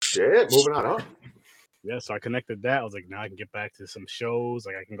shit, moving on up. Yeah, so I connected that. I was like, now I can get back to some shows.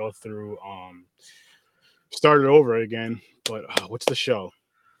 Like I can go through, start it over again. But what's the show?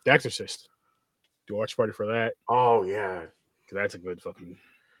 The Exorcist. Do a watch party for that. Oh yeah, Because that's a good fucking.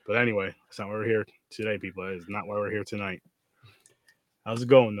 But anyway, that's not why we're here today, people. That is not why we're here tonight. How's it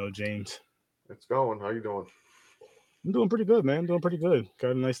going, though, James? it's going. How you doing? I'm doing pretty good, man. I'm doing pretty good.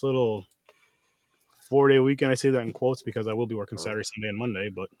 Got a nice little 4-day weekend. I say that in quotes because I will be working Saturday, Sunday, and Monday.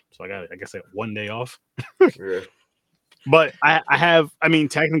 But so I guess I got 1 day off. Yeah. But I have. I mean,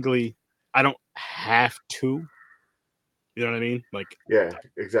 technically, I don't have to. You know what I mean? Like, Yeah,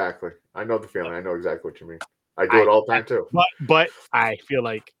 exactly. I know the feeling. I know exactly what you mean. I do it all the time too. But I feel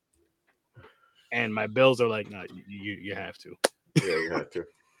like, and my bills are like, no, you have to. Yeah, you have to.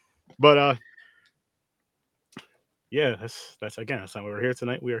 But yeah, that's again. That's not why we're here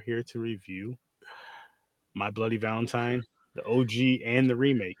tonight. We are here to review My Bloody Valentine, the OG and the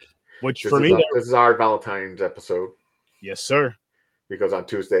remake. Which for me, this is our Valentine's episode. Yes, sir. Because on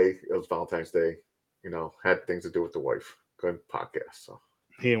Tuesday it was Valentine's Day. You know, had things to do with the wife. Good podcast. So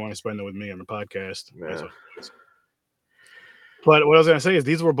he didn't want to spend it with me on the podcast. Yeah. But what I was gonna say is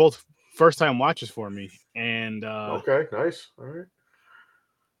these were both first time watches for me, and okay, nice. All right.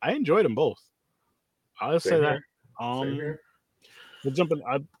 I enjoyed them both. I'll say that. Same here. We'll jump in.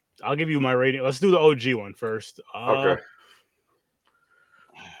 I'll give you my rating. Let's do the OG one first. Okay.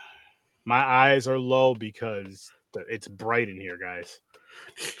 My eyes are low because it's bright in here, guys.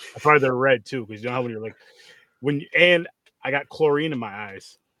 That's why they're red too, because you know how when you're like and I got chlorine in my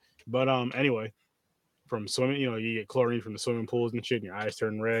eyes. But anyway, from swimming, you know, you get chlorine from the swimming pools and shit, and your eyes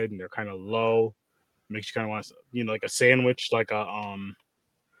turn red and they're kind of low. Makes you kind of want, you know, like a sandwich, like a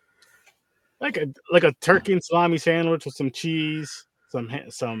like a turkey and salami sandwich with some cheese,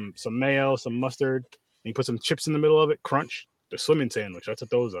 some mayo, some mustard, and you put some chips in the middle of it. Crunch. The swimming sandwich. That's what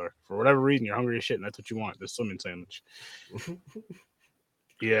those are. For whatever reason, you're hungry as shit, and that's what you want. The swimming sandwich.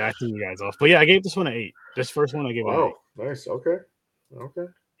 Yeah, I threw you guys off, but yeah, I gave this one an 8. This first one, I gave it an 8. Nice. Okay. How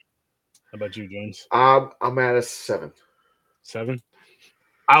about you, James? I'm at a 7. 7.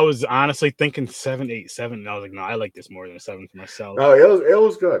 I was honestly thinking 7, 8, 7. And I was like, no, I like this more than a 7 for myself. No, it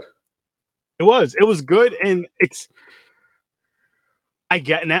was good. It was good, and I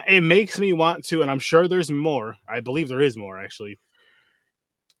get now. It makes me want to, and I'm sure there's more. I believe there is more, actually.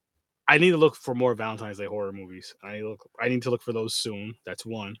 I need to look for more Valentine's Day horror movies. I need to look for those soon. That's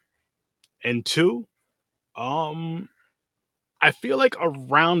 1. And 2, I feel like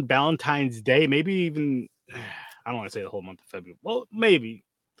around Valentine's Day, maybe even I don't want to say the whole month of February. Well, maybe.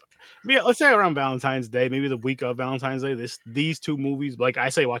 Yeah, let's say around Valentine's Day, maybe the week of Valentine's Day. These 2 movies, like I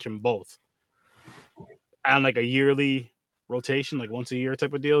say, watch them both on like a yearly rotation, like once a year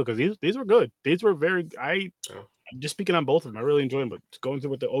type of deal. Because these were good. These were very. I'm just speaking on both of them. I really enjoyed them. But going through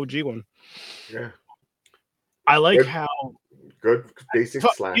with the OG one, yeah, I like how good basic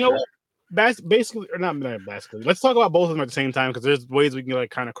slasher. You know, basically, or not basically. Let's talk about both of them at the same time because there's ways we can like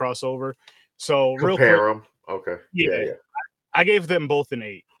kind of cross over. So compare them. Okay. Yeah. I gave them both an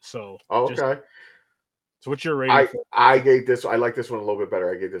 8. So okay. So what's your rating? I gave this. I like this one a little bit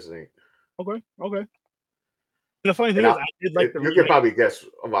better. I gave this an 8. Okay. And the funny thing is, I did like the remake. You can probably guess.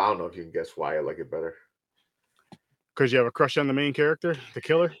 Well, I don't know if you can guess why I like it better. Because you have a crush on the main character, the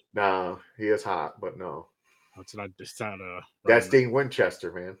killer. No, he is hot, but no. It's not. That's Dean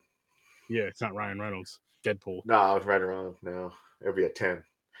Winchester, man. Yeah, it's not Ryan Reynolds. Deadpool. No, I was right around. No, it'll be a 10.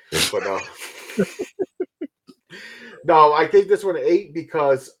 But no. No, I gave this one an 8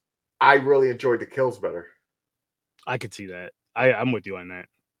 because I really enjoyed the kills better. I could see that. I'm with you on that.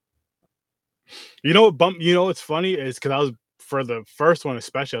 You know what? You know what's funny is because I was for the first one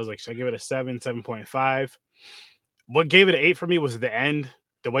especially. I was like, should I give it a 7, 7.5? What gave it an 8 for me was the end,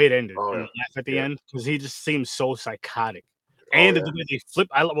 the way it ended, and the laugh at the end, because he just seems so psychotic. And the way they flip,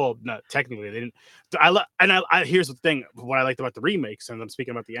 well, not technically they didn't. I here's the thing: what I liked about the remakes, and I'm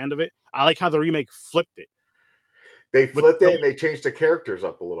speaking about the end of it. I like how the remake flipped it. They flipped it and they changed the characters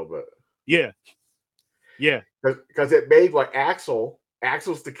up a little bit. Yeah. Because it made like Axel's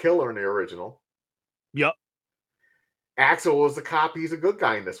the killer in the original. Yep. Axel was the cop. He's a good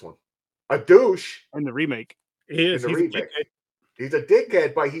guy in this one. A douche in the remake. He is. He's a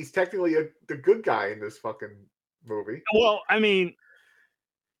dickhead, but he's technically the good guy in this fucking movie. Well, I mean,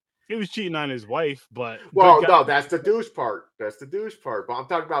 he was cheating on his wife, but no, that's the douche part. But I'm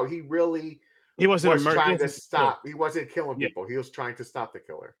talking about he wasn't trying to stop. He wasn't killing people. He was trying to stop the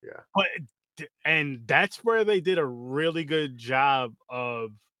killer. Yeah. And that's where they did a really good job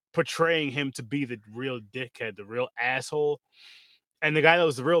of portraying him to be the real dickhead, the real asshole, and the guy that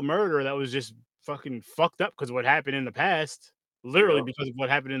was the real murderer that was just fucking fucked up because of what happened in the past. literally because of what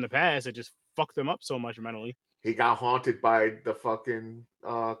happened in the past. It just fucked him up so much mentally. He got haunted by the fucking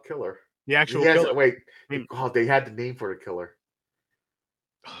killer. The actual killer. Wait, they had the name for the killer.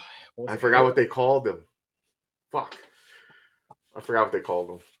 I forgot what they called him. Fuck. I forgot what they called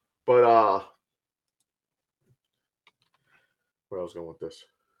him. But where I was going with this?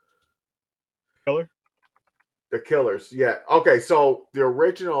 Killer? The killers, yeah. Okay, so the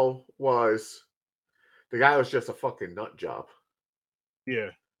original was the guy was just a fucking nut job. Yeah.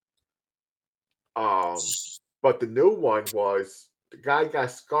 But the new one was the guy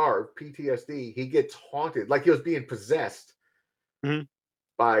got scarred, PTSD. He gets haunted, like he was being possessed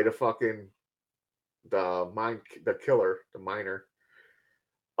by the fucking the killer, the miner.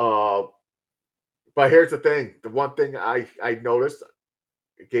 But here's the thing: the one thing I noticed,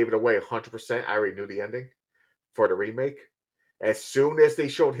 it gave it away 100%. I already knew the ending for the remake. As soon as they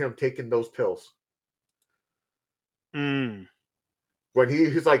showed him taking those pills, when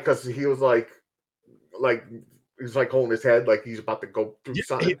he's like, because he was like he's like holding his head like he's about to go through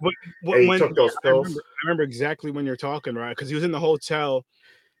something. He took those pills. I remember exactly when you're talking, right? Because he was in the hotel,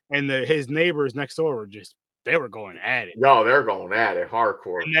 and his neighbors next door were they were going at it. No, they're going at it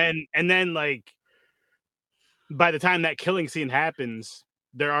hardcore. And then like by the time that killing scene happens,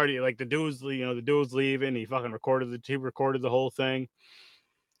 they're already like the dude's leaving. He fucking recorded the whole thing,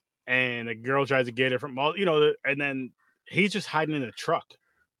 and the girl tries to get it from all and then he's just hiding in a truck.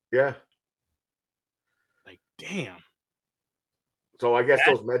 Yeah. Like, damn. So I guess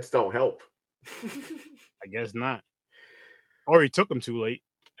those meds don't help. I guess not. Or he took them too late,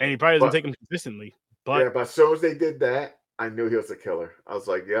 and he probably doesn't take them consistently. But as soon as they did that, I knew he was a killer. I was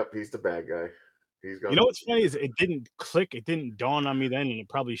like, "Yep, he's the bad guy." He's going. You know what's funny is it didn't click. It didn't dawn on me then, and it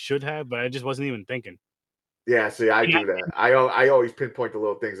probably should have, but I just wasn't even thinking. Yeah, see, I do that. I always pinpoint the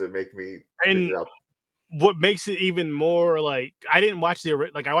little things that make me. And what makes it even more like I didn't watch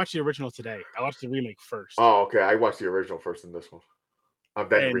I watched the original today. I watched the remake first. Oh, okay. I watched the original first in this one. Then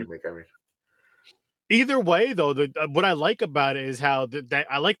the remake. I mean, either way, though, what I like about it is how that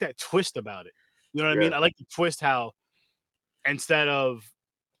I like that twist about it. You know what I mean? I like the twist how instead of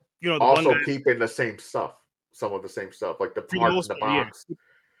also keeping the same stuff, some of the same stuff, like the part in the box.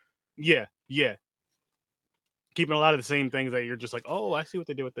 Yeah. Keeping a lot of the same things that you're just like, oh, I see what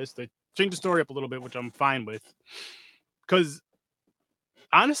they did with this. They changed the story up a little bit, which I'm fine with. Because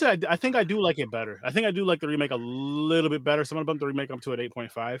honestly, I think I do like it better. I think I do like the remake a little bit better. Someone bumped the remake up to an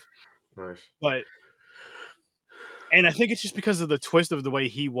 8.5. Nice. And I think it's just because of the twist of the way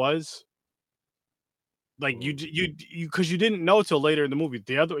he was. Like you because you didn't know till later in the movie.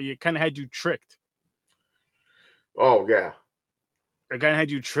 The other, it kind of had you tricked. Oh yeah. It kind of had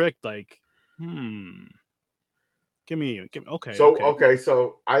you tricked. Like, Give me okay.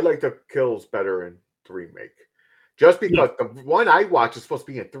 So I like the kills better in the remake, just because the one I watched is supposed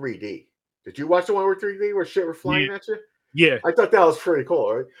to be in 3D. Did you watch the one with 3D where shit were flying at you? Yeah, I thought that was pretty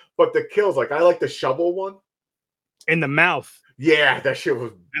cool, right? But the kills, like I like the shovel one in the mouth. Yeah, that shit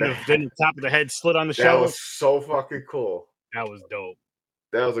was. And then the top of the head slid on the shovel. That was so fucking cool. That was dope.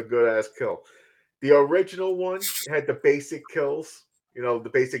 That was a good ass kill. The original one had the basic kills. The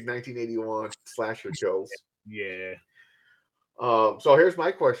basic 1981 slasher kills. Yeah. So here's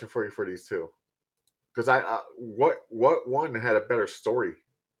my question for you for these two, because what one had a better story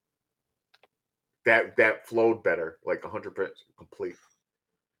that flowed better, like 100% complete,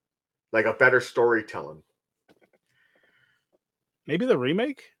 like a better storytelling. Maybe the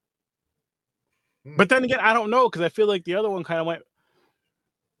remake, but then again, I don't know because I feel like the other one kind of went.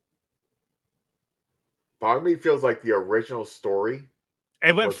 Part of me feels like the original story.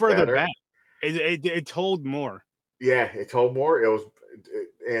 It went further back. It told more. Yeah, it told more. It was,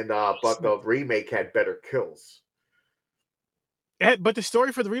 but the remake had better kills. But the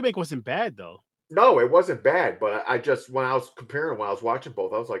story for the remake wasn't bad, though. No, it wasn't bad. But I just, when I was watching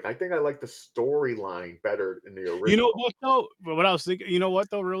both, I was like, I think I like the storyline better in the original. You know what though? What I was thinking, you know what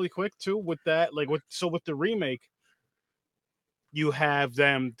though, really quick too, with that, like with the remake, you have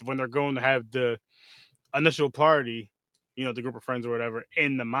them when they're going to have the initial party, the group of friends or whatever,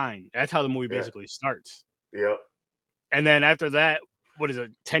 in the mine. That's how the movie basically starts. Yep. And then after that, what is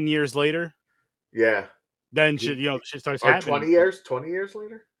it? 10 years later. Yeah. Then shit starts happening. 20 years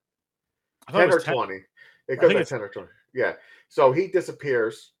later. 10 or 20. It could be 10 or 20. Yeah. So he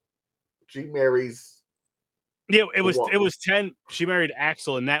disappears. She marries. Yeah, it was 10. She married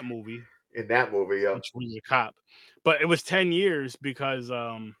Axel in that movie. In that movie, yeah. Which was a cop. But it was 10 years because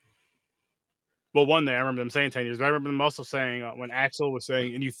well, one day I remember them saying 10 years, but I remember them also saying when Axel was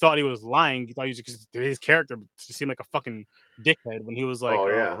saying, and you thought he was lying, you thought he was because his character seemed like a fucking dickhead when he was like, oh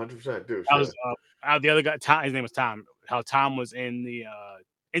yeah, 100% dude. I was the other guy. Tom, his name was Tom. how Tom was in the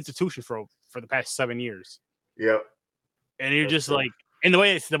institution for the past 7 years, Yep. and you're That's just true. like, and the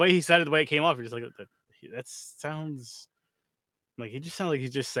way he said it, the way it came off, you're just like, that sounds like he just sounds like he's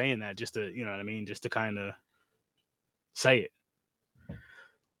just saying that just to, you know what I mean, just to kind of say it.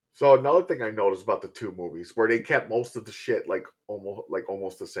 So another thing I noticed about the two movies where they kept most of the shit like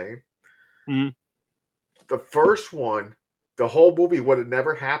almost the same. Mhm. The first one, the whole movie would have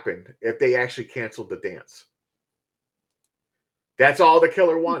never happened if they actually canceled the dance. That's all the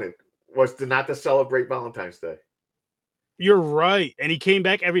killer wanted, was not to celebrate Valentine's Day. You're right, and he came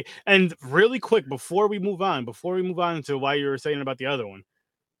back and really quick before we move on to why you were saying about the other one.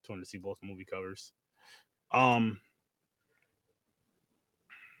 Just wanted to see both movie covers.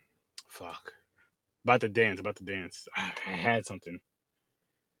 Fuck. About the dance. I had something.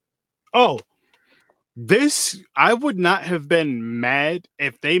 Oh, this, I would not have been mad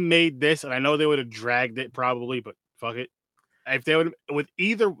if they made this, and I know they would have dragged it probably, but fuck it. If they would with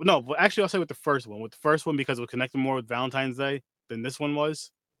either no, actually I'll say with the first one. With the first one because it was connected more with Valentine's Day than this one was.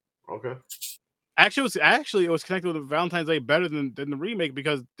 Okay. Actually it was connected with Valentine's Day better than the remake,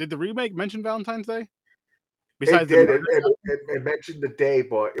 because did the remake mention Valentine's Day? It Besides the did. murder? It mentioned the day,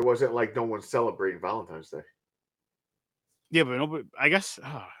 but it wasn't like no one's celebrating Valentine's Day. Yeah, but nobody, I guess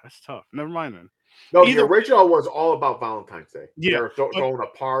that's tough. Never mind then. No, the Either way, original was all about Valentine's Day. yeah, They're but throwing a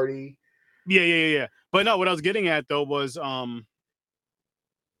party. yeah. But no, what I was getting at though was I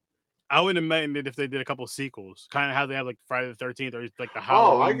wouldn't have minded if they did a couple sequels, kind of how they have like Friday the 13th or like the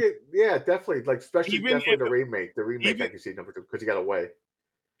Oh, I Halloween. get, yeah, definitely. Like, especially Even definitely if the remake. The remake even I can see number two because he got away.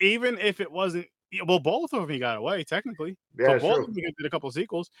 even if it wasn't, yeah, well, both of them he got away technically, Yeah, so it's both of true. them did a couple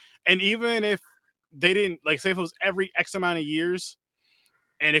sequels, and even if they didn't, like, say if it was every X amount of years,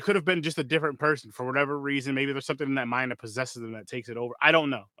 and it could have been just a different person for whatever reason, maybe there's something in that mind that possesses them that takes it over. I don't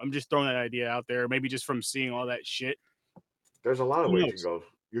know. I'm just throwing that idea out there. Maybe just from seeing all that shit. There's a lot of Who ways you can knows? go.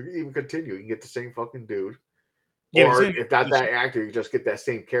 You can even continue. You can get the same fucking dude. Yeah, Or if not that actor, you just get that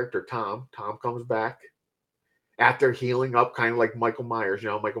same character, Tom. Tom comes back after healing up, kind of like Michael Myers. You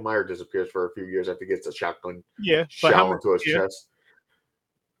know, Michael Myers disappears for a few years after he gets a shotgun yeah, but how shell much? into his Yeah, chest.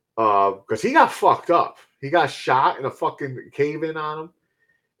 Because he got fucked up. He got shot in a fucking cave in on him,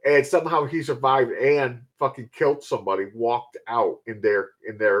 and somehow he survived and fucking killed somebody. Walked out in their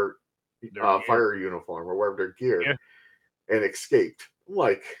they're gear. fire uniform or wherever they're geared, Yeah, and escaped. I'm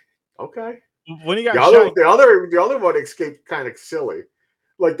like, okay. when he The got other shot, the other one escaped kind of silly.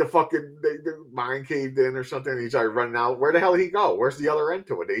 Like the fucking the mine caved in or something. And he started running out. Where the hell did he go? Where's the other end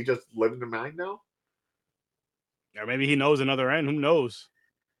to it? Did he just live in the mine now? or maybe he knows another end. Who knows?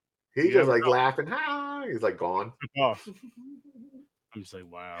 He's You just never like laughing. Ha! He's like gone. know. Off. I'm just like,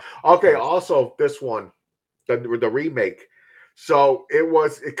 wow. Okay. Also, this one, the remake. So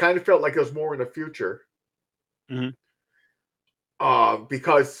it kind of felt like it was more in the future. Mhm.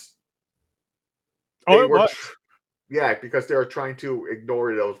 Because Oh, they it were, was. yeah, because they were trying to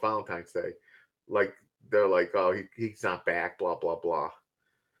ignore those Valentine's Day. Like they're like, oh, he's not back, blah blah blah.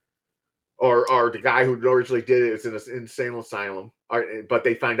 Or the guy who originally did it is in an insane asylum, but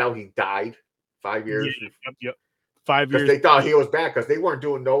they find out he died 5 years Yeah, yep. 5 because years. they thought he was back because they weren't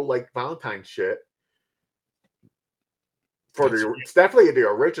doing no like Valentine shit for it's definitely the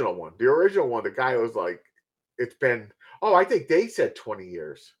original one. The original one, the guy was like, it's been, oh, I think they said 20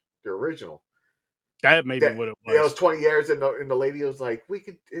 years. The original. That may be That what it it was was. 20 years, and the lady was like, we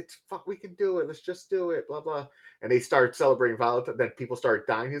can do it. Let's just do it, blah blah. And they started celebrating Valentine. Then people started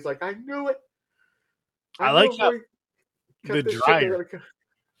dying. He's like, I knew it. I I knew like if how we the kept this shit, they're dryer, gonna.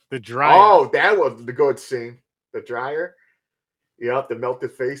 the dryer, Oh, that was the good scene. The dryer. Yep, the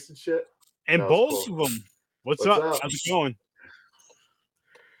melted face and shit. and That was both cool. of them. What's What's up? up? How's it going?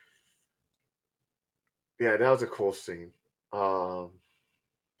 Yeah, that was a cool scene. Of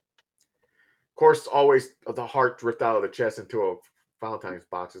course, always the heart ripped out of the chest into a Valentine's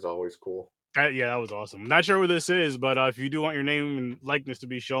box is always cool. Yeah, that was awesome. Not sure what this is, but if you do want your name and likeness to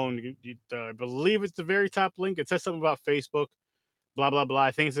be shown, I believe it's the very top link. It says something about Facebook, blah blah blah.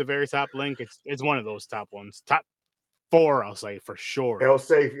 I think it's the very top link. It's one of those top ones, top 4, I'll say for sure. It'll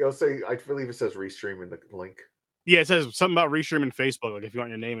say, I believe it says restream in the link. Yeah, it says something about restreaming Facebook. Like if you want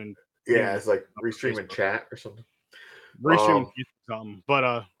your name and Yeah, name it's like on restream in Facebook, chat or something. restreaming something.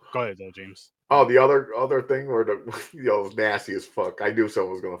 But go ahead though, James. Oh, the other thing where the it was nasty as fuck. I knew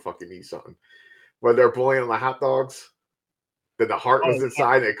someone was gonna fucking eat something. Where they're boiling the hot dogs, then the heart was Oh,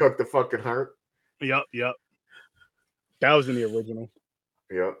 inside and they cooked the fucking heart. yep. That was in the original.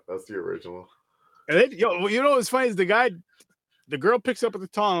 Yep, that's the original. And then, you know what's funny is the girl picks up at the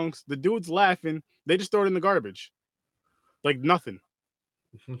tongs, the dude's laughing, they just throw it in the garbage. Like nothing.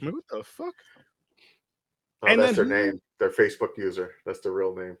 I'm like, what the fuck? Oh, And that's then their name. Their Facebook user. That's their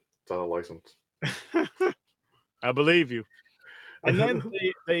real name. It's on a license. I believe you. And then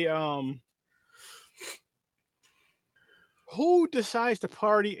they who decides to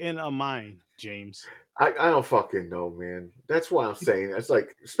party in a mine, James? I don't fucking know, man. That's what I'm saying. It's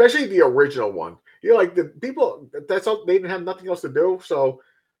like, especially the original one. You're like the people. That's all. They didn't have nothing else to do, so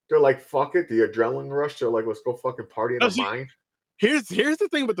they're like, "Fuck it." The adrenaline rush. They're like, "Let's go fucking party in No, a see, mine." here's the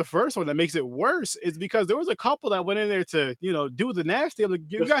thing with the first one that makes it worse is because there was a couple that went in there to do the nasty. I'm like,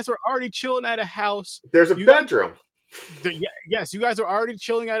 you guys are already chilling at a house. There's a You guys, bedroom. yes, you guys are already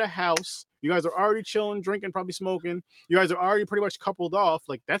chilling at a house. You guys are already chilling, drinking, probably smoking. You guys are already pretty much coupled off.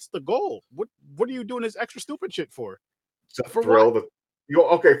 Like that's the goal. What are you doing this extra stupid shit for? It's a For thrill. what?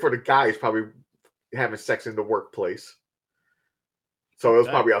 Okay, for the guys, probably having sex in the workplace. So it was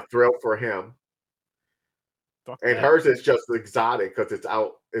That. probably a thrill for him. Fuck And that. hers is just exotic because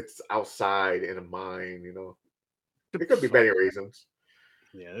it's outside in a mine, It could be many reasons.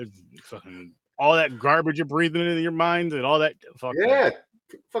 Yeah, there's fucking all that garbage you're breathing into your mind and all that. Fuck Yeah, that.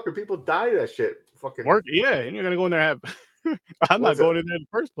 fucking people die of that shit. Fucking Work. Yeah, and you're gonna go in there and have. I'm not What's going it? in there in the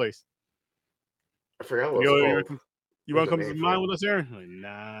first place. I forgot what You, it's you, called. you There's want a to come to name the for mine it. with us, Aaron? Like,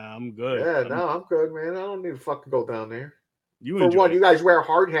 nah, I'm good. Yeah, no, I'm good, man. I don't need to fucking go down there. You For enjoy one, it. you guys wear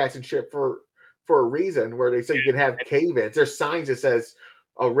hard hats and shit for a reason where they say you can have cave-ins. There's signs that says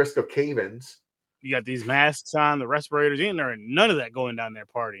a risk of cave-ins. You got these masks on, the respirators in there, and none of that going down there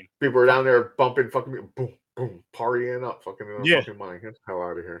partying. People are down there bumping fucking boom, boom, partying up fucking in a Yeah. fucking mine. Get the hell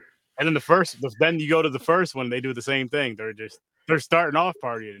out of here. And then then you go to the first one, they do the same thing. They're starting off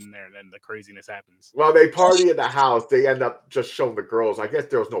partying in there, and then the craziness happens. Well, they party at the house. They end up just showing the girls. I guess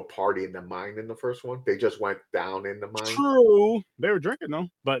there was no party in the mine in the first one. They just went down in the mine. True. They were drinking though.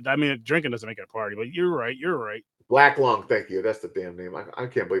 But I mean drinking doesn't make it a party, but you're right. Black lung, thank you. That's the damn name. I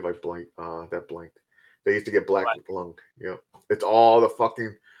can't believe I blanked. They used to get black lung. Yeah. It's all the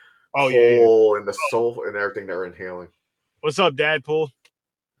fucking coal and the sulfur and everything they're inhaling. What's up, Dadpool?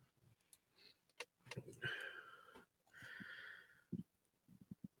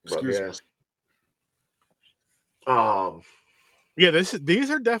 But yeah. Yeah,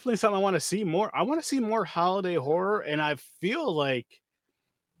 these are definitely something I want to see more. I want to see more holiday horror, and I feel like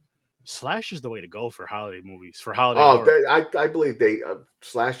slash is the way to go for holiday movies. For holiday horror. I believe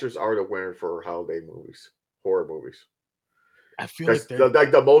slashers are the winner for holiday movies, horror movies. I feel like they're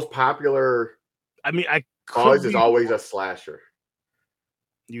like the most popular. I mean, cause is always a slasher.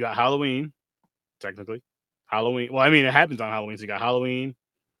 You got Halloween, technically. Halloween. Well, I mean, it happens on Halloween. So you got Halloween,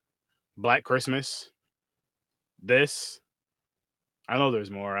 Black Christmas, this. I know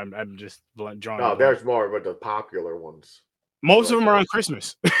there's more. I'm just drawing. No, there's more, but the popular ones. Most of them are on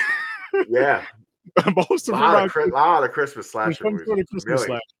Christmas. Yeah. Most of them are a lot of Christmas slasher movies. Christmas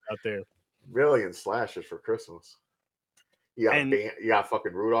slasher out there. Million slashers for Christmas. You got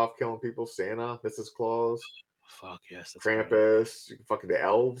fucking Rudolph killing people, Santa, Mrs. Claus. Fuck yes. Krampus, fucking the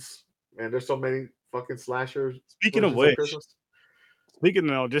elves. Man, there's so many fucking slashers. Speaking of which,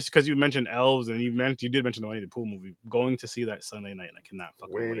 just because you mentioned elves and you did mention the Winnie the Pooh movie, going to see that Sunday night, and I cannot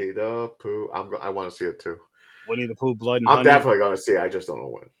fucking wait. Winnie the Pooh. I want to see it too. Winnie the Pooh, Blood and I'm Honey. definitely going to see it. I just don't know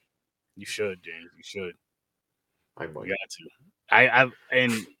when. You should, James. You should. I might. You got to.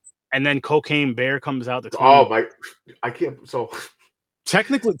 And then Cocaine Bear comes out. I can't. So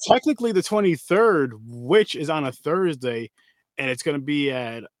technically the 23rd, which is on a Thursday, and it's going to be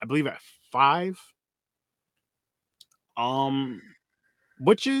I believe at 5.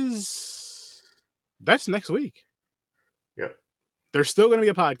 That's next week. Yeah. There's still going to be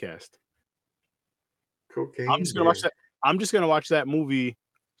a podcast. Cocaine I'm just going to watch that movie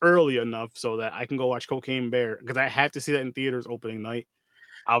early enough so that I can go watch Cocaine Bear because I have to see that in theaters opening night.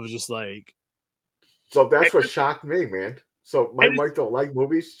 I was just like, so that's what shocked me, man. So my wife don't like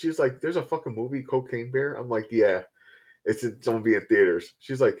movies. She's like, "There's a fucking movie, Cocaine Bear." I'm like, "Yeah, it's gonna be in theaters."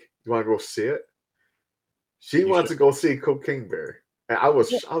 She's like, "You want to go see it?" She wants to go see Cocaine Bear, and I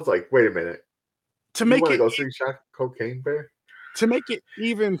was like, "Wait a minute." To make it go see Cocaine Bear. To make it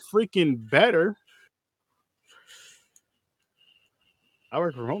even freaking better, I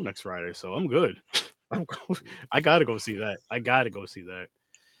work from home next Friday, so I'm good. I gotta go see that.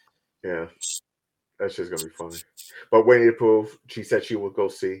 Yeah, that's just gonna be funny. But Winnie the Pooh, she said she will go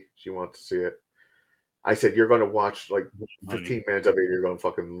see. She wants to see it. I said you're gonna watch like 15 minutes of it. You're gonna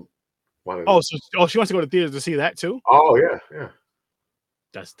fucking want to. So she wants to go to theaters to see that too. Oh yeah.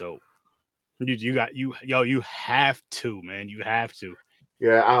 That's dope. You have to, man. You have to.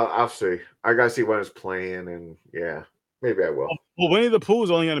 Yeah, I'll see. I gotta see when it's playing, and yeah, maybe I will. Well, Winnie the Pooh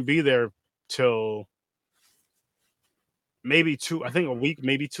is only gonna be there till maybe a week,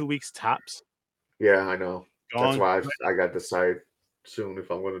 maybe 2 weeks tops. Yeah, I know. That's gone. why I got to decide soon if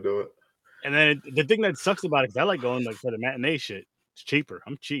I'm going to do it. And then the thing that sucks about it is I like going like for the matinee shit. It's cheaper.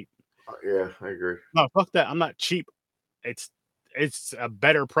 I'm cheap. Yeah, I agree. No, fuck that. I'm not cheap. It's a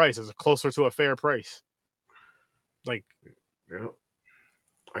better price. It's closer to a fair price. Like, Yeah,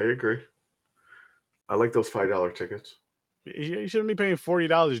 I agree. I like those $5 tickets. you shouldn't be paying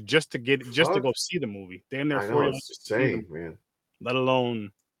 $40 just to Fuck. go see the movie. Damn near I know, $40 it's just to see the insane, man. let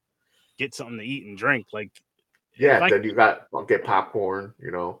alone get something to eat and drink. Like, Yeah, then you I'll get popcorn,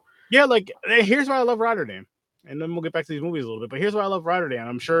 you know. yeah, like here's why I love Rotterdam. And then we'll get back to these movies a little bit. But here's why I love Rotterdam.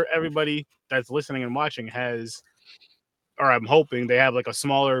 I'm sure everybody that's listening and watching has, or I'm hoping they have like a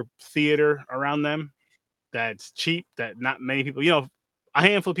smaller theater around them that's cheap, that not many people, a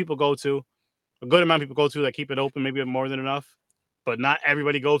handful of people go to, a good amount of people go to that keep it open, maybe more than enough, but not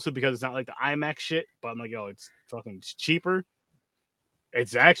everybody goes to because it's not like the IMAX shit. But I'm like, yo, it's fucking cheaper.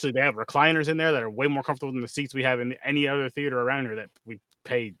 It's actually, they have recliners in there that are way more comfortable than the seats we have in any other theater around here that we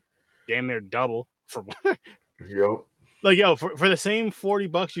pay damn near double for. Yep. Like, yo, for the same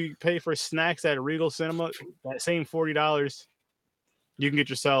 $40 you pay for snacks at a Regal Cinema, that same $40, you can get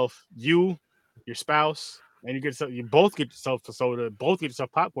yourself, your spouse, and you both get yourself a soda, both get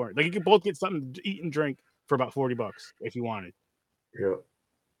yourself popcorn. Like, you can both get something to eat and drink for about $40 if you wanted. Yep.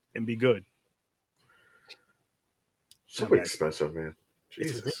 And be good. So expensive, man.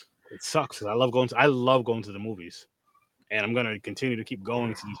 Jesus. It sucks because I love going to the movies. And I'm gonna continue to keep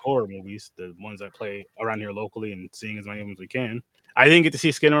going to these horror movies, the ones that play around here locally, and seeing as many of them as we can. I didn't get to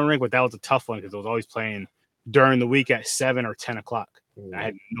see Skin on Ring, but that was a tough one because it was always playing during the week at 7 or 10 o'clock. I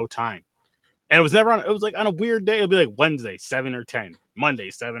had no time, and it was never on. It was like on a weird day. It'd be like Wednesday 7 or 10,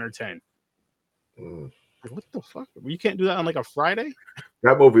 Monday 7 or 10. Like, what the fuck? You can't do that on like a Friday.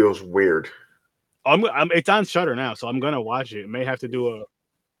 That movie was weird. It's on Shudder now, so I'm gonna watch it. May have to do a.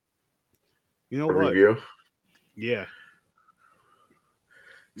 You know what? Review. Yeah.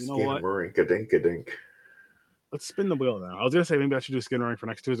 You know Skin what? Gadink. Let's spin the wheel now. I was gonna say maybe I should do Skin Ring for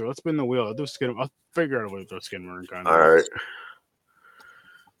next Tuesday. Let's spin the wheel. I'll figure out a way to throw Skin Ring on. All right.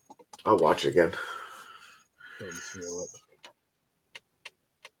 I'll watch it again.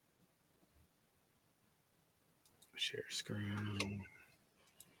 Share screen.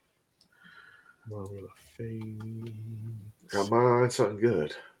 Come on, something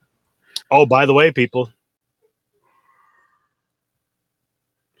good. Oh, by the way, people.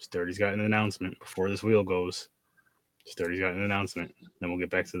 Sturdy's got an announcement before this wheel goes. Sturdy's got an announcement. Then we'll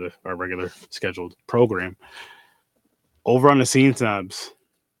get back to our regular scheduled program. Over on the Scene Snobs,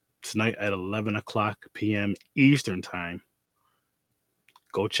 tonight at 11 o'clock p.m. Eastern Time,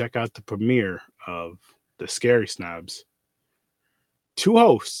 go check out the premiere of The Scary Snobs. 2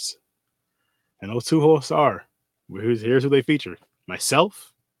 hosts. And those 2 hosts are, here's who they feature.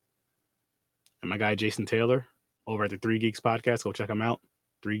 Myself and my guy Jason Taylor over at the 3 Geeks podcast. Go check them out.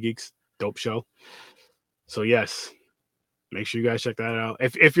 3 Geeks, dope show. So yes, make sure you guys check that out.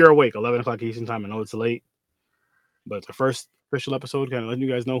 If you're awake, 11 o'clock Eastern Time. I know it's late, but it's the first official episode, kind of letting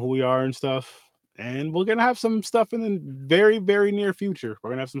you guys know who we are and stuff. And we're gonna have some stuff in the very, very near future. We're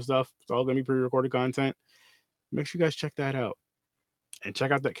gonna have some stuff. It's all gonna be pre-recorded content. Make sure you guys check that out, and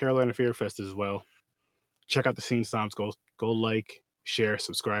check out that Carolina Fear Fest as well. Check out the Scene Stomps. Go like, share,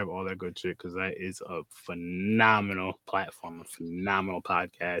 subscribe, all that good shit, because that is a phenomenal platform, a phenomenal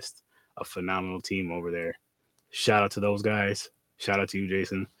podcast, a phenomenal team over there. Shout out to those guys. Shout out to you,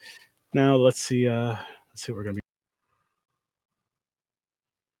 Jason. Now let's see what we're gonna be.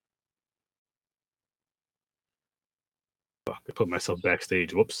 Fuck, I put myself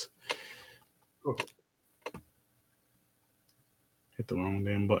backstage. Whoops. Oh. Hit the wrong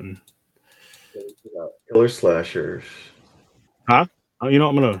damn button. Killer slashers. Huh? Oh, you know,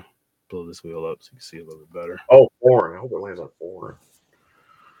 I'm gonna blow this wheel up so you can see a little bit better. Oh, foreign. I hope it lands on foreign.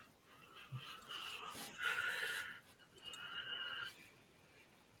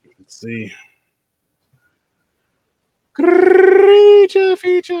 Let's see. Creature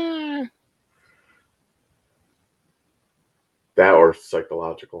feature. That or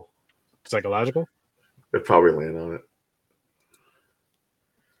psychological. Psychological? It'd probably land on it.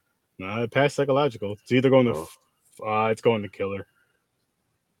 No, it passed psychological. It's either going to it's going to killer.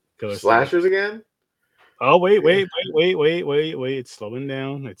 Killer slashers again? Oh, wait. It's slowing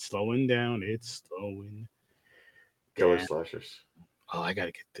down. It's slowing down. Killer slashers. Oh, I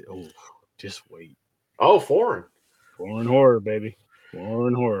gotta get just wait. Oh, foreign. Foreign horror, baby.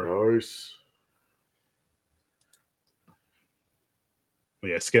 Foreign horror. Nice.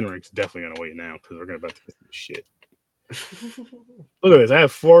 Well, yeah, Skin Ring's definitely gonna wait now because we're gonna about to get some shit. Look at this. I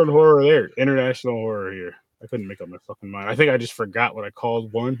have foreign horror there. International horror here. I couldn't make up my fucking mind. I think I just forgot what I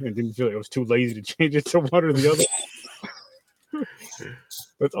called one and didn't feel like I was too lazy to change it to one or the other.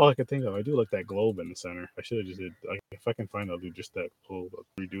 That's all I could think of. I do like that globe in the center. I should have just did. Like, if I can find, I'll do just that globe. I'll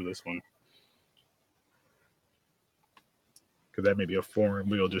redo this one because that may be a foreign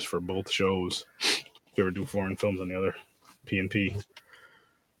wheel just for both shows. If you ever do foreign films on the other P&P.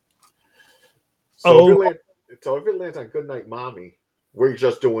 So if it lands on Goodnight Mommy, we're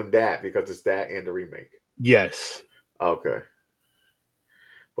just doing that because it's that and the remake. Yes. Okay.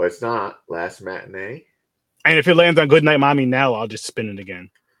 But it's not Last Matinee. And if it lands on Goodnight Mommy now, I'll just spin it again.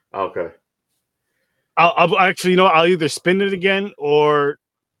 Okay. I'll actually, I'll either spin it again or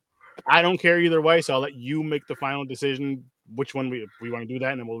I don't care either way. So I'll let you make the final decision which one we want to do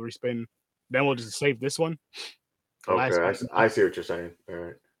that, and then we'll respin. Then we'll just save this one. Okay, I see what you're saying. All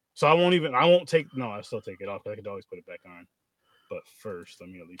right. So I'll still take it off. I could always put it back on. But first,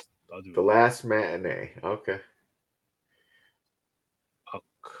 I'll do The Last Matinee. Okay. I'll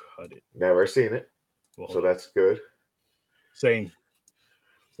cut it. Never seen it. Well, so that's good. Same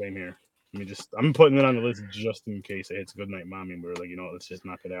here. I'm putting it on the list just in case it hits Goodnight Mommy and we're like, let's just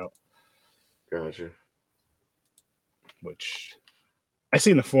knock it out. Gotcha. Which I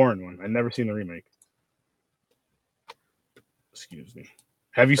seen the foreign one. I never seen the remake. Excuse me.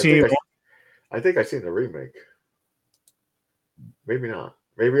 Have you seen it? I think I seen the remake. Maybe not.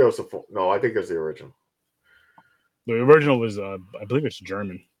 Maybe it was no. I think it was the original. The original was, I believe it's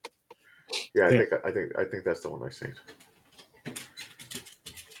German. Yeah, I think that's the one I seen.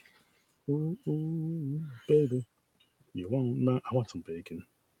 Ooh, baby, you won't not. I want some bacon.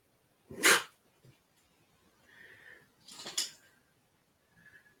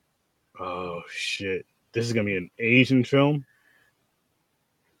 Oh shit! This is gonna be an Asian film.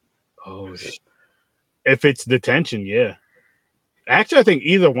 Oh shit! If it's Detention, yeah. Actually, I think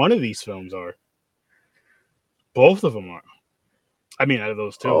either one of these films are. Both of them are. I mean, out of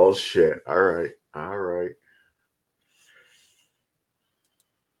those two. Oh shit! All right.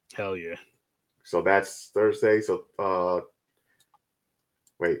 Hell yeah! So that's Thursday. So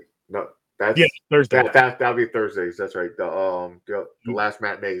wait, no, that's Thursday. That'll be Thursdays. That's right. The Last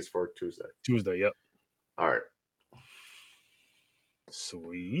Matinee is for Tuesday. Yep. All right.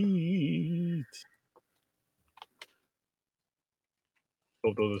 Sweet.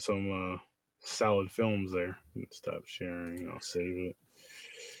 Hope those are some solid films there. Stop sharing. I'll save it.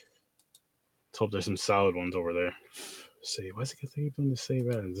 Let's hope there's some solid ones over there. Save. Why is it keep doing the save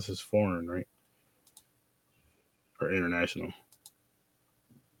as? This is foreign, right? Or international.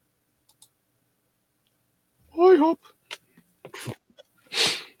 I hope.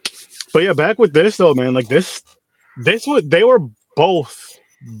 But yeah, back with this though, man. Like this they were both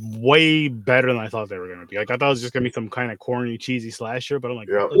way better than I thought they were gonna be. Like I thought it was just gonna be some kind of corny, cheesy slasher, but I'm like,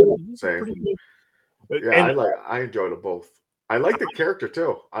 yeah, same. Yeah, I enjoyed them both. I like the character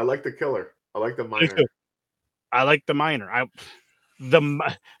too. I like the killer. I like the miner. I like the miner.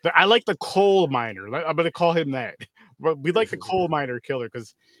 I like the coal miner. I'm gonna call him that. We like the coal miner killer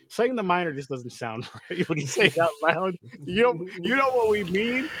because saying the miner just doesn't sound right when you say it out loud. You know what we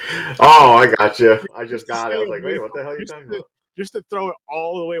mean? Oh, I got you. I just got it. I was like, wait, what the hell are you talking about? Just to throw it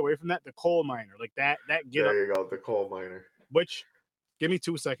all the way away from that, the coal miner, like that. There you go, the coal miner. Which, give me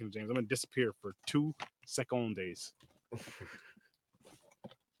 2 seconds, James. I'm gonna disappear for 2 seconds.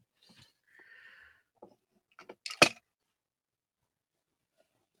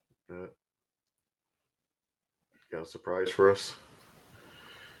 Got a surprise for us?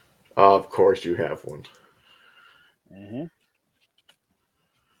 Of course, you have one. Mm-hmm.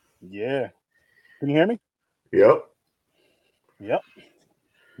 Yeah. Can you hear me? Yep.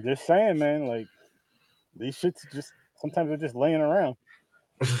 Just saying, man. Like these shits just sometimes they're just laying around.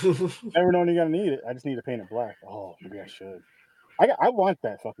 Never know when you're gonna need it. I just need to paint it black. Oh, maybe I should. I want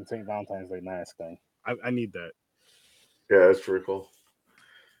that fucking St. Valentine's Day mask thing. I need that. Yeah, that's pretty cool.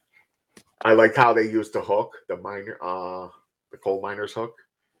 I like how they used the hook, the miner, the coal miner's hook.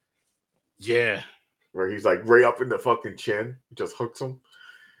 Yeah. Where he's like right up in the fucking chin. He just hooks him.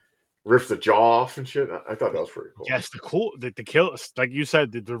 Rips the jaw off and shit. I thought that was pretty cool. Yes, the kills, like you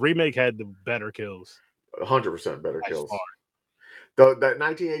said, the remake had the better kills. 100% better kills. That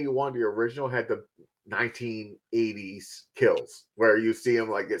 1981, the original had the 1980s kills where you see him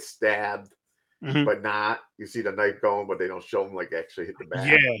like get stabbed, but not. You see the knife going, but they don't show him like actually hit the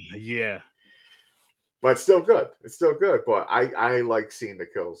back. Yeah. But it's still good. But I like seeing the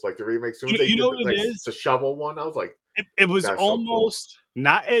kills. Like the remake. Soon as they did the shovel one, I was like, it was almost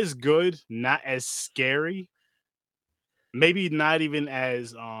not as good, not as scary. Maybe not even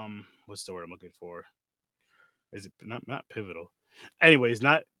as what's the word I'm looking for? Is it not pivotal? Anyways,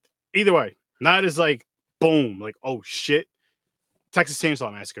 not either way. Not as like boom, like oh shit. Texas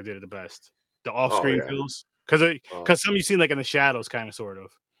Chainsaw Massacre did it the best. The off-screen yeah. kills, because some you've seen like in the shadows, kind of, sort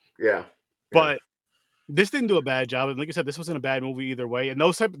of. Yeah. But this didn't do a bad job. And like I said, this wasn't a bad movie either way. And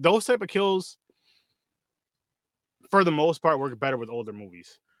those type of kills, for the most part, work better with older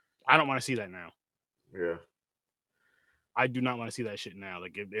movies. I don't want to see that now. Yeah. I do not want to see that shit now.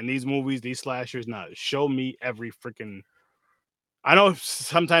 Like in these movies, these slashers, show me every freaking. I know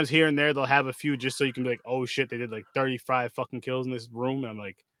sometimes here and there they'll have a few just so you can be like, oh shit, they did like 35 fucking kills in this room. And I'm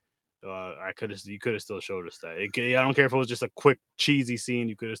like, you could have still showed us that. I don't care if it was just a quick cheesy scene,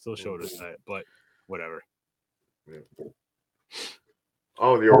 you could have still showed us that. But whatever. Yeah.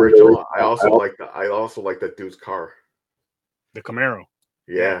 Oh, the original. I also like that dude's car. The Camaro.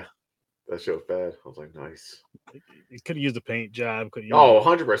 Yeah. That shit was bad. I was like, nice. It could have used a paint job.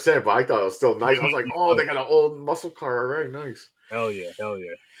 100%. But I thought it was still nice. I was like, oh, they got an old muscle car. All right, nice. Hell yeah. I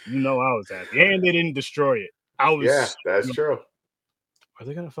was happy. And they didn't destroy it. Yeah, that's true. Are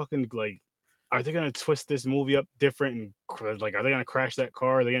they gonna fucking are they gonna twist this movie up different and are they gonna crash that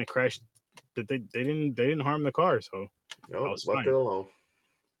car? Are they gonna crash? They didn't harm the car, so no, left it alone.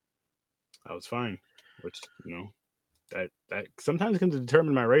 I was fine. Which that sometimes can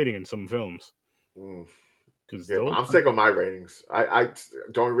determine my rating in some films. Because I'm sick of my ratings. I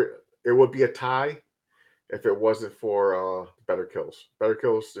don't. It would be a tie if it wasn't for Better Kills. Better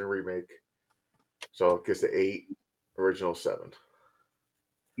Kills the remake, so it gets the 8, original 7.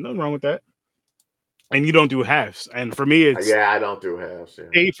 Nothing wrong with that. And you don't do halves. And for me, it's I don't do halves. Yeah.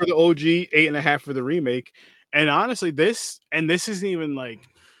 8 for the OG, 8.5 for the remake. And honestly, this isn't even like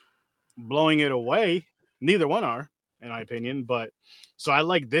blowing it away. Neither one are, in my opinion. But so I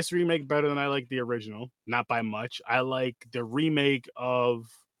like this remake better than I like the original, not by much. I like the remake of,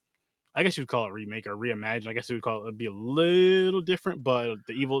 I guess you'd call it remake or reimagine. I guess you would call it'd be a little different, but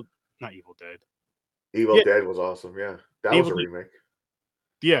not Evil Dead. Evil Dead was awesome. Yeah, that was a remake.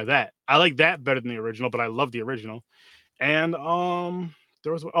 Yeah, that I like that better than the original, but I love the original. And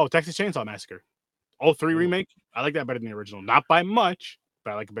there was Texas Chainsaw Massacre, 03 remake. I like that better than the original, not by much,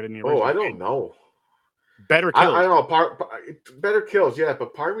 but I like it better than the original. I don't know. Better Kills. I don't know. Better Kills, yeah,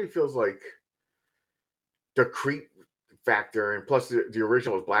 but part of me feels like the creep factor, and plus the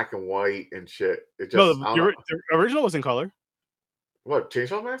original was black and white and shit. It just the original was in color. What,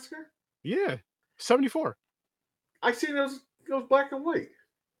 Chainsaw Massacre? Yeah, 74. I seen it was black and white.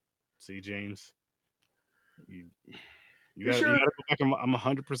 See, James, you gotta go back and I'm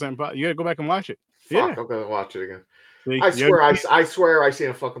 100%. You gotta go back and watch it. Fuck, I'm gonna watch it again. See, I swear I seen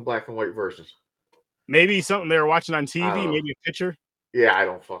a fucking black and white version. Maybe something they were watching on TV, maybe a picture. Yeah, I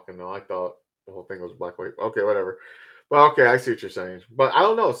don't fucking know. I thought the whole thing was black and white. Okay, whatever. Well, okay, I see what you're saying. But I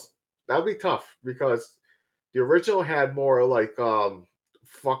don't know. That would be tough because the original had more like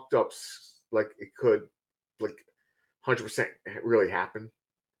fucked up, like it could like 100% really happen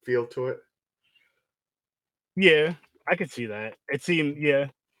feel to it. Yeah, I could see that. It seemed, yeah.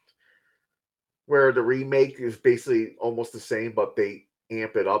 Where the remake is basically almost the same, but they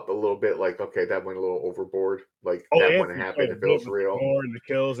amp it up a little bit. Like, okay, that went a little overboard. Like that wouldn't happen if it was real. And the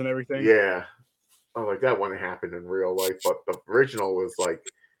kills and everything. Yeah. I'm like, that wouldn't happen in real life. But the original was like,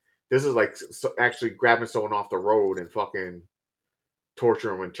 this is like actually grabbing someone off the road and fucking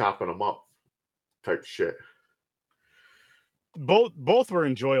torturing them and chopping them up type shit. Both were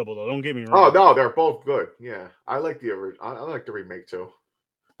enjoyable though. Don't get me wrong. Oh no, they're both good. Yeah, I like the original. I like the remake too.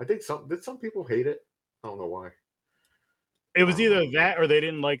 I think some people hate it. I don't know why. It was either that or they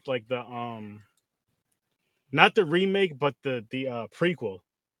didn't like the not the remake, but the prequel.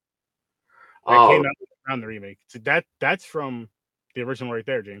 That came out around the remake. So that's from the original right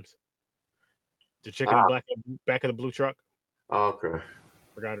there, James. The chick in the back of the blue truck. Okay.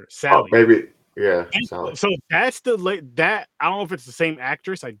 Forgot her. Sally. Maybe. Yeah. So that's that. I don't know if it's the same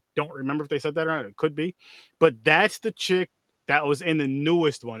actress. I don't remember if they said that or not. It could be, but that's the chick that was in the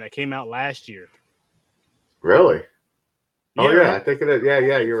newest one that came out last year. Really? Yeah, oh yeah, I think it is.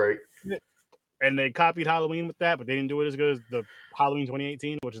 Yeah, you're right. And they copied Halloween with that, but they didn't do it as good as the Halloween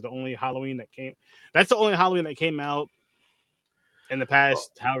 2018, which is the only Halloween that came. That's the only Halloween that came out in the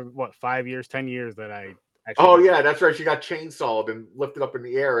past, 5 years, 10 years that I. Yeah, that's right. She got chainsawed and lifted up in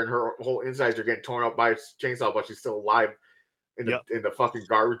the air, and her whole insides are getting torn up by a chainsaw, but she's still alive in the fucking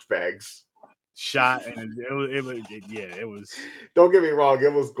garbage bags. Shot, and it was. Don't get me wrong,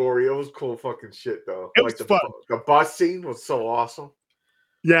 it was gory. It was cool fucking shit though. It was fun. The bus scene was so awesome.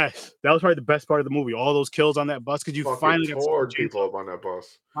 Yes, that was probably the best part of the movie. All those kills on that bus because you finally tore people up on that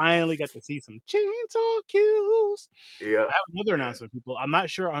bus. Finally got to see some chainsaw kills. Yeah, I have another announcement, people. I'm not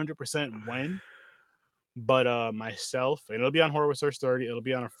sure 100% when. But myself, and it'll be on Horror with Search 30. It'll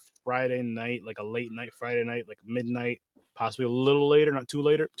be on Friday night, like a late night Friday night, like midnight, possibly a little later, not too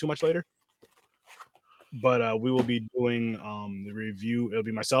much later. But we will be doing the review. It'll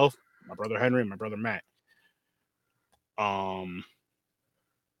be myself, my brother Henry, and my brother Matt.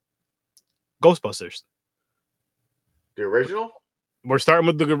 Ghostbusters. The original? We're starting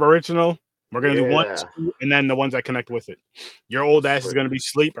with the original. We're gonna do 1, Yeah. 2, and then the ones that connect with it. Your old ass is gonna be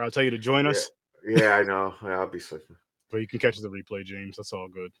asleep, or I'll tell you to join us. Yeah, I know. Yeah, I'll be sleeping. But you can catch the replay, James. That's all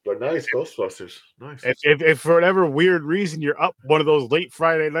good. But nice, Ghostbusters. Nice. If for whatever weird reason you're up one of those late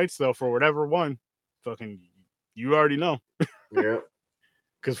Friday nights though, for whatever one, fucking, you already know. Yeah.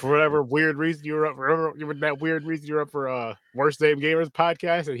 Because for whatever weird reason you were up for, that weird reason you're up for Worst Damn Gamers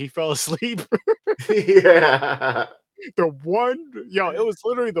podcast and he fell asleep. Yeah. It was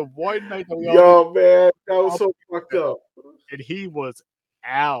literally the one night that we all. Yo, man, that was so fucked up. And he was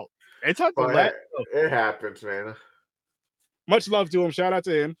out. It took a lot. It happens, man. Much love to him. Shout out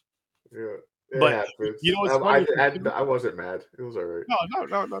to him. Yeah, it happens. You know what's funny? I wasn't mad. It was all right.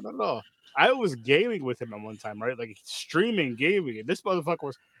 No. I was gaming with him at one time, right? Like streaming gaming, and this motherfucker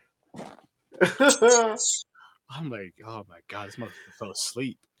was. I'm like, oh my god, this motherfucker fell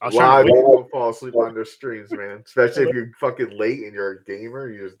asleep. Wow, people fall asleep on their streams, man. Especially if you're fucking late and you're a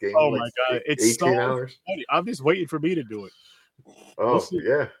gamer, you just game. Oh my god, it's 18 hours. Funny. I'm just waiting for me to do it. Oh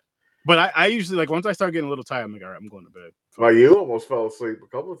yeah. But I usually, like, once I start getting a little tired, I'm like, all right, I'm going to bed. Well, you almost fell asleep a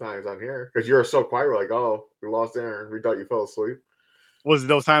couple of times on here because you were so quiet. We're like, oh, we lost Aaron. We thought you fell asleep. Was it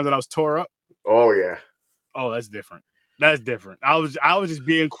those times that I was tore up? Oh yeah. Oh, that's different. That's different. I was just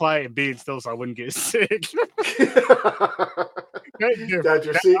being quiet and being still so I wouldn't get sick. That's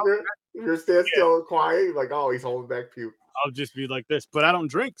your secret? You're still and quiet? Like, oh, he's holding back puke. I'll just be like this. But I don't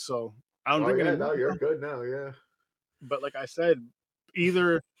drink, so I don't drink anymore. No, you're good now, yeah. But like I said,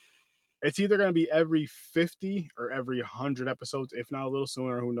 it's either going to be every 50 or every 100 episodes, if not a little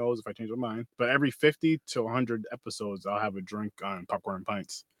sooner. Who knows if I change my mind. But every 50 to 100 episodes, I'll have a drink on Popcorn and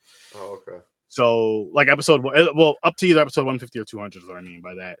Pints. Oh, okay. So, like up to either episode 150 or 200 is what I mean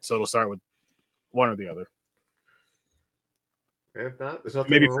by that. So it'll start with one or the other. If not, there's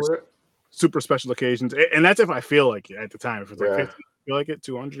nothing maybe wrong for with it. Super special occasions, and that's if I feel like it at the time. If it's like 50, you feel like it,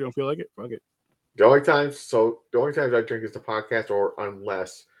 200, you don't feel like it, fuck it. The only times I drink is the podcast, or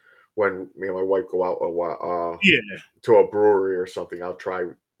unless when me and my wife go out to a brewery or something, I'll try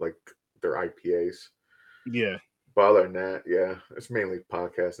like their IPAs. Yeah. But other than that, yeah, it's mainly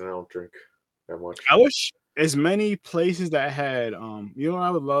podcasts, and I don't drink that much. I wish as many places that had, you know what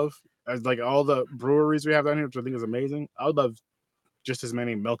I would love? As like all the breweries we have down here, which I think is amazing. I would love just as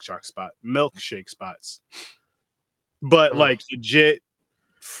many milkshake spots. But like legit,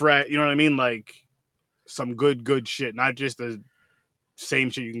 you know what I mean? Like some good shit, not just the same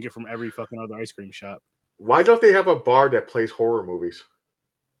shit you can get from every fucking other ice cream shop. Why don't they have a bar that plays horror movies?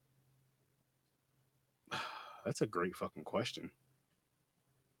 That's a great fucking question.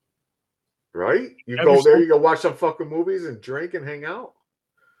 Right? You go there, you go watch some fucking movies and drink and hang out.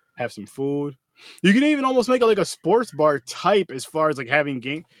 Have some food. You can even almost make it like a sports bar type as far as like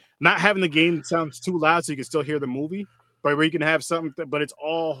not having the game sounds too loud so you can still hear the movie, but where you can have something, but it's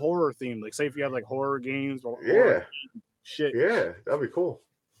all horror themed. Like say if you have like horror games or horror shit. Yeah, that'd be cool.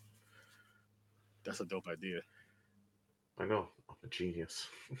 That's a dope idea. I know. I'm a genius.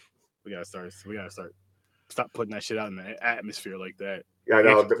 We gotta start. Stop putting that shit out in the atmosphere like that. Yeah, I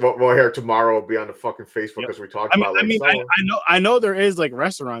know. We'll hear tomorrow. Will be on the fucking Facebook because we talked about. I know there is like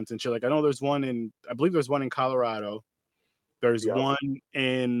restaurants and shit. Like I know there's one I believe there's one in Colorado. There's one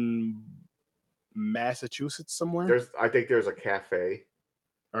in Massachusetts somewhere. I think there's a cafe.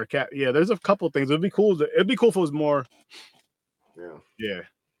 Yeah, there's a couple things. It'd be cool if it was more. Yeah.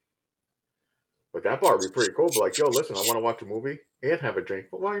 But that bar would be pretty cool. But like, yo, listen, I want to watch a movie and have a drink.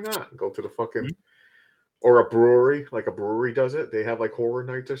 But why not? Go to the fucking or a brewery, like a brewery does it. They have like horror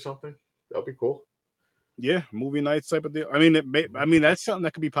nights or something. That'd be cool. Yeah, movie nights type of deal. I mean, that's something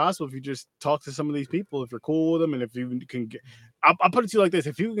that could be possible if you just talk to some of these people, if you're cool with them, and if you can get. I'll put it to you like this: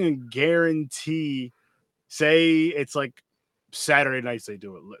 if you can guarantee, say it's like Saturday nights they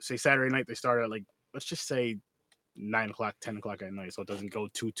do it. Let's say Saturday night they start at like, let's just say 9 o'clock, 10 o'clock at night, so it doesn't go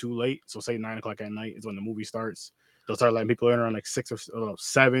too late. So say 9 o'clock at night is when the movie starts. They'll start letting people in around like 6 or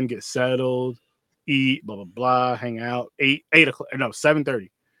 7, get settled, eat, blah blah blah, hang out. 8 o'clock, no, 7:30.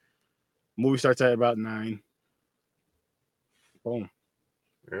 Movie starts at about 9. Boom.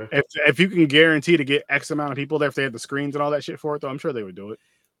 Yeah. If you can guarantee to get X amount of people there, if they had the screens and all that shit for it, though, I'm sure they would do it.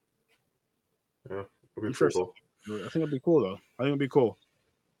 Yeah, it'd be pretty cool. I think it'd be cool though. I think it'd be cool.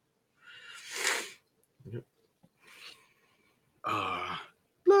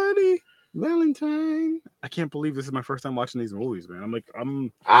 Bloody Valentine. I can't believe this is my first time watching these movies, man.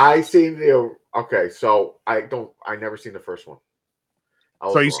 I seen the okay, so I never seen the first one.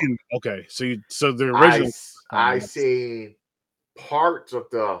 So you seen so the I original. I seen parts of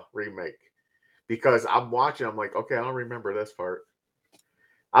the remake because I'm watching. I'm like, okay, I don't remember this part.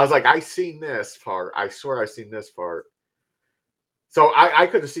 I was like, I seen this part. I swear I seen this part. So I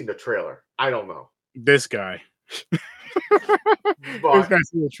could have seen the trailer. I don't know. This guy. But this guy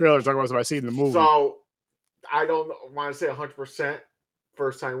seen the trailer talking about what I seen the movie. So I don't want to say 100%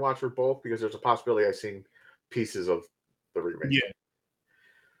 first time watch for both because there's a possibility I've seen pieces of the remake. Yeah.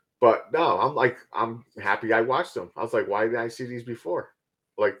 But no, I'm happy I watched them. I was like, why did I see these before?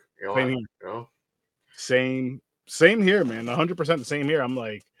 Like, Same here, man. 100% the same here. I'm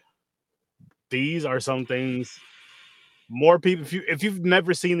like, these are some things more people. If you've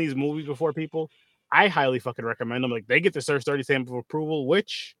never seen these movies before, people, I highly fucking recommend them. Like, they get the Search 30 stamp of approval,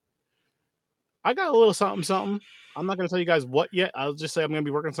 which I got a little something. I'm not gonna tell you guys what yet. I'll just say I'm gonna be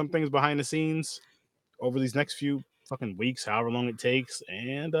working some things behind the scenes over these next few fucking weeks, however long it takes.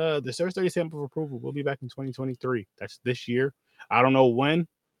 And the Search 30 stamp of approval will be back in 2023. That's this year. I don't know when,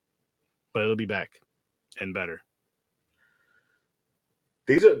 but it'll be back and better.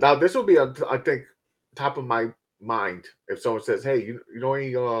 This will be, I think, top of my mind if someone says, "Hey, you know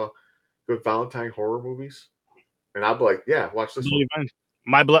any good Valentine horror movies?" And I'll be like, "Yeah, watch this one."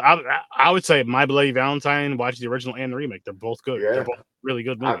 I would say My Bloody Valentine. Watch the original and the remake. They're both good. Yeah. They're both really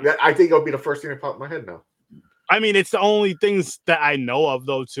good movies. I think it'll be the first thing that popped in my head now. I mean, it's the only things that I know of,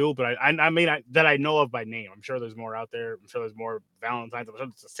 though, too. But that I know of by name. I'm sure there's more out there. I'm sure there's more Valentines. I'm sure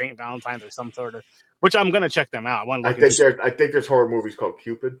it's a Saint Valentine's or some sort of. Which I'm gonna check them out. I think there's horror movies called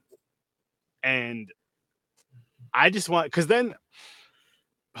Cupid. And I just want because then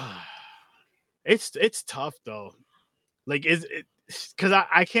it's tough though. Like is it because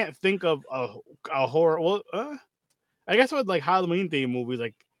I can't think of a horror. Well, I guess with like Halloween theme movies,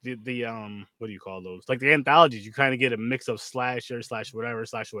 like the what do you call those? Like the anthologies, you kind of get a mix of slasher /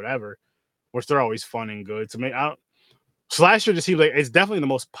 whatever, which they're always fun and good. So slasher just seems like it's definitely the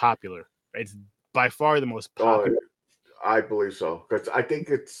most popular. It's by far the most popular. I believe so because I think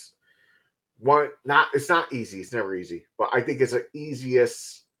it's one. It's not easy. It's never easy, but I think it's the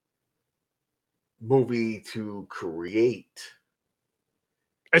easiest movie to create.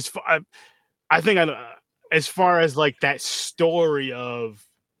 I think as far as like that story of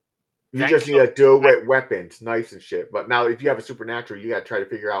you just need to do it with weapons, knives and shit. But now if you have a supernatural, you got to try to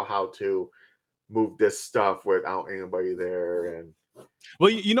figure out how to move this stuff without anybody there. And well,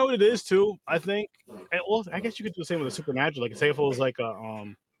 you know what it is too. I think. Well, I guess you could do the same with a supernatural. Like say if it was like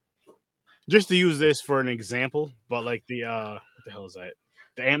a just to use this for an example, but like the what the hell is that?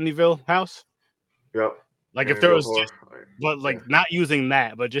 The Amityville house. Yep. Like if there was, but like not using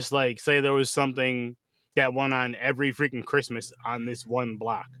that, but just like say there was something that went on every freaking Christmas on this one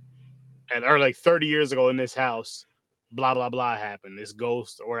block, and or like 30 years ago in this house, blah blah blah happened. This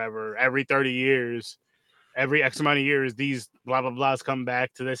ghost or whatever. Every 30 years, every X amount of years, these blah blah blahs come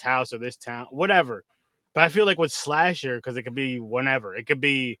back to this house or this town, whatever. But I feel like with slasher, because it could be whenever. It could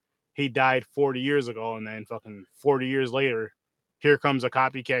be he died 40 years ago, and then fucking 40 years later, here comes a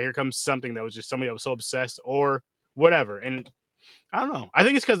copycat. Here comes something that was just somebody that was so obsessed or whatever. And I don't know. I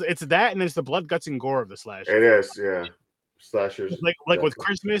think it's because it's that, and it's the blood, guts, and gore of the slasher. It is, yeah. Slashers. Like with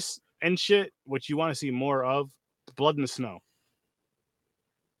Christmas and shit, which you want to see more of, blood in the snow.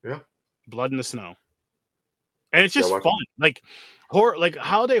 Yeah. Blood in the snow. And it's just fun. Like horror, like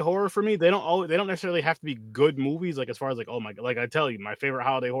holiday horror for me, they don't necessarily have to be good movies. Like as far as like, oh my god, like I tell you, my favorite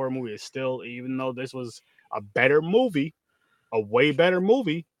holiday horror movie is still, even though this was a better movie, a way better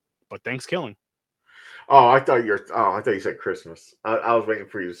movie, but Thanksgiving. Oh, I thought you said Christmas. I was waiting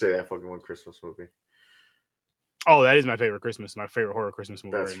for you to say that fucking one Christmas movie. Oh, that is my favorite Christmas. My favorite horror Christmas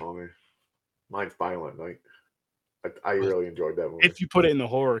movie. That's funny. Mine's Violent Night. I really enjoyed that movie. If you put it in the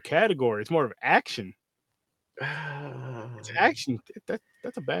horror category, it's more of action. It's action.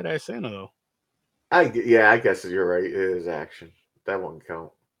 That's a badass Santa though. I guess you're right. It is action. That won't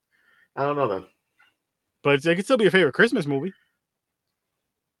count. I don't know then. But it could still be a favorite Christmas movie.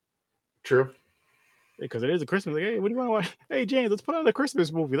 True. Because it is a Christmas. Like, hey, what do you want to watch? Hey, James, let's put on a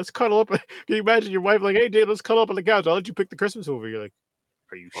Christmas movie. Let's cuddle up. Can you imagine your wife like, hey, James, let's cuddle up on the couch. I'll let you pick the Christmas movie. You're like,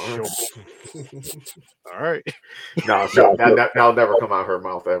 are you sure? All right. No, that'll never come out of her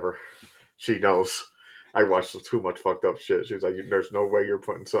mouth ever. She knows. I watched too much fucked up shit. She's like, there's no way you're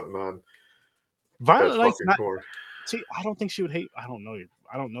putting something on. Violent Night's not. See, I don't think she would hate. I don't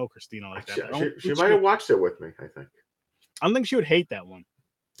know Christina like that. She might have watched it with me, I think. I don't think she would hate that one.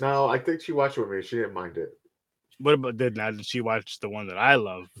 No, I think she watched it with me. She didn't mind it. But did she watch the one that I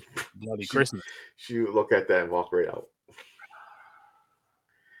love? Bloody Christmas. She look at that and walk right out.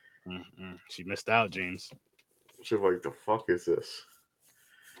 She missed out, James. She's like, the fuck is this?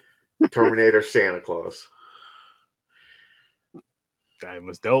 Terminator Santa Claus. It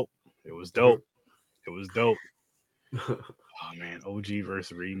was dope. It was dope. It was dope. Oh man, OG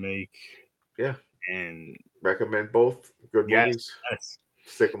versus remake. Yeah. And recommend both. Good movies. Yes.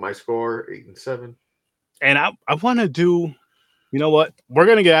 Stick with my score, 8 and 7. And I want to do, you know what? We're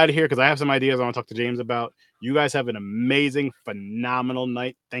gonna get out of here because I have some ideas I want to talk to James about. You guys have an amazing, phenomenal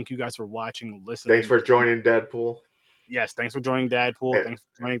night. Thank you guys for watching, listening. Thanks for joining Deadpool. Yes, thanks for joining Deadpool. Yeah. Thanks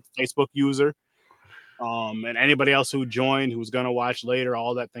for joining Facebook user. And anybody else who joined, who's gonna watch later,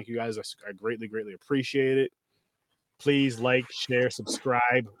 all that. Thank you guys. I greatly, greatly appreciate it. Please like, share,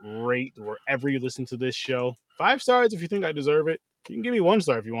 subscribe, rate wherever you listen to this show. 5 stars if you think I deserve it. You can give me 1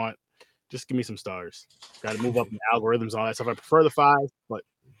 star if you want. Just give me some stars. Got to move up in the algorithms and all that stuff. I prefer the 5, but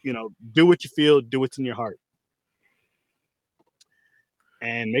do what you feel, do what's in your heart.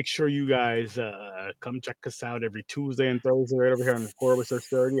 And make sure you guys come check us out every Tuesday and Thursday right over here on the Horror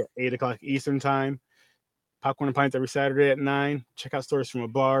 30 at 8 o'clock Eastern time. Popcorn and Pints every Saturday at 9. Check out Stories from a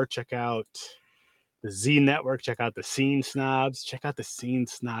Bar. Check out the Z Network. Check out the Scene Snobs. Check out the Scene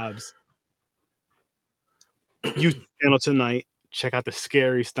Snobs YouTube channel tonight. Check out the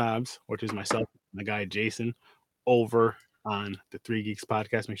Scary Snobs, which is myself and my guy Jason over on the 3 Geeks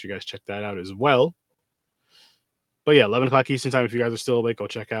podcast. Make sure you guys check that out as well. But yeah, 11 o'clock Eastern time. If you guys are still awake, go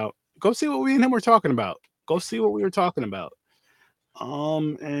check out. Go see what we and him were talking about. Go see what we were talking about.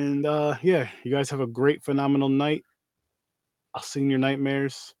 Yeah, you guys have a great, phenomenal night. I'll see you in your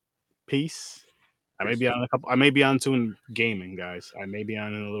nightmares. Peace. I may be on soon gaming, guys. I may be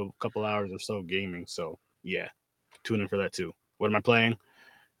on in a little couple hours or so gaming. So yeah, tune in for that too. What am I playing?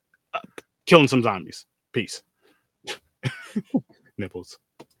 Killing some zombies. Peace. Nipples.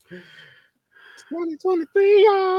 2023, y'all.